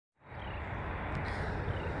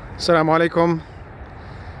Assalamu alaikum.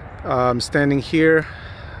 I'm standing here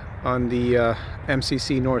on the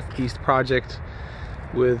MCC Northeast project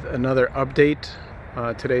with another update.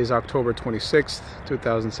 Today is October 26th,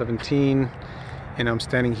 2017, and I'm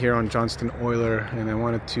standing here on Johnston Euler, and I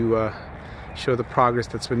wanted to show the progress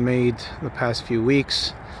that's been made the past few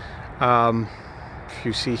weeks. If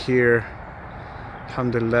you see here,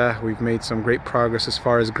 alhamdulillah, we've made some great progress as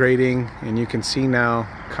far as grading, and you can see now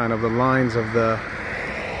kind of the lines of the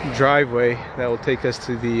driveway that will take us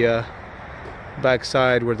to the back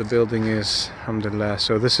side where the building is, alhamdulillah.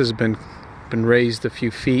 So this has been raised a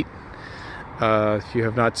few feet. If you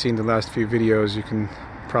have not seen the last few videos, you can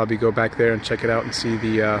probably go back there and check it out and see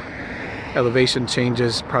the elevation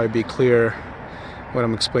changes. Probably be clear what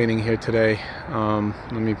I'm explaining here today.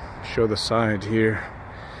 Let me show the side here,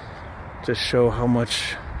 just show how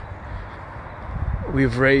much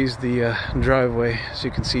we've raised the driveway. As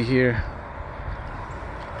you can see here,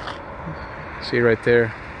 see right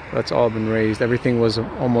there, that's all been raised. Everything was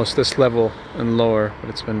almost this level and lower, but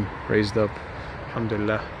it's been raised up,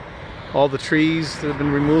 alhamdulillah. All the trees that have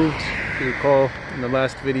been removed. If you recall, in the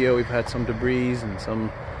last video we've had some debris and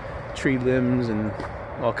some tree limbs and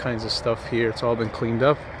all kinds of stuff here. It's all been cleaned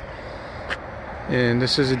up, and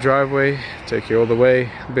this is a driveway, take you all the way.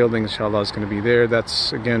 Building inshallah is going to be there.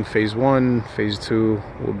 That's again phase 1. Phase 2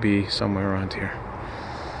 will be somewhere around here.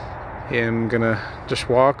 And I'm gonna just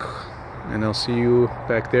walk, and I'll see you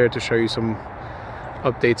back there to show you some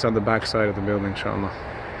updates on the back side of the building, inshallah.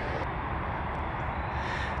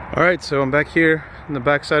 Alright, so I'm back here on the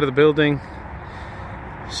back side of the building.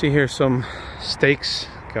 See here some stakes.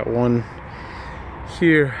 Got one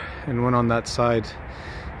here and one on that side.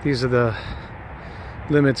 These are the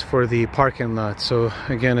limits for the parking lot. So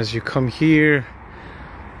again, as you come here,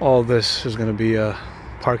 all this is going to be a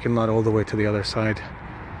parking lot all the way to the other side,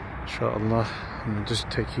 inshallah. I'm going to just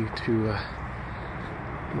take you to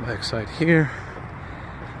the back side here.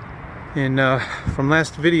 And from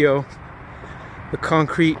last video, the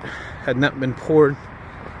concrete had not been poured.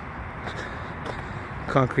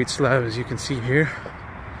 Concrete slab, as you can see here,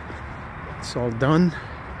 it's all done,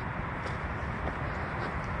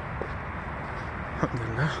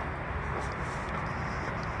 alhamdulillah.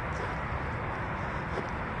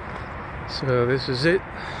 So this is it.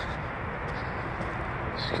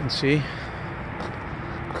 As you can see,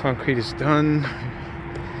 concrete is done.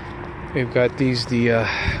 We've got these,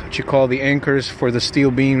 what you call the anchors for the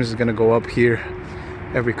steel beams, is going to go up here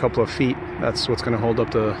every couple of feet. That's what's going to hold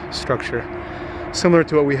up the structure, similar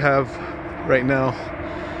to what we have right now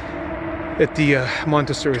at the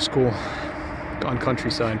Montessori school on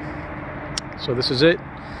Countryside. So this is it.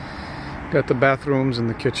 Got the bathrooms and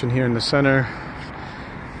the kitchen here in the center.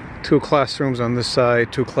 2 classrooms on this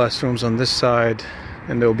side, 2 classrooms on this side,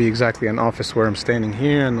 and there will be exactly an office where I'm standing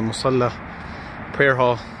here, and the musalla prayer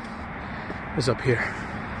hall is up here,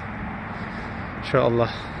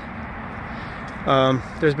 inshallah.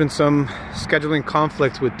 There's been some scheduling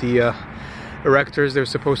conflict with the erectors. They were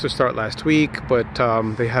supposed to start last week, but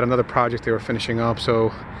they had another project they were finishing up,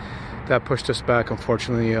 so that pushed us back,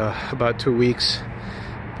 unfortunately, about 2 weeks.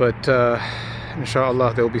 But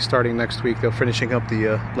inshallah, they'll be starting next week. They're finishing up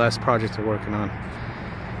the last project they're working on.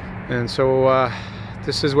 And so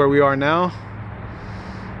this is where we are now,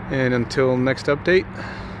 and until next update,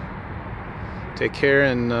 take care,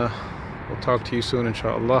 and we'll talk to you soon,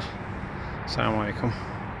 inshallah. Assalamu alaikum.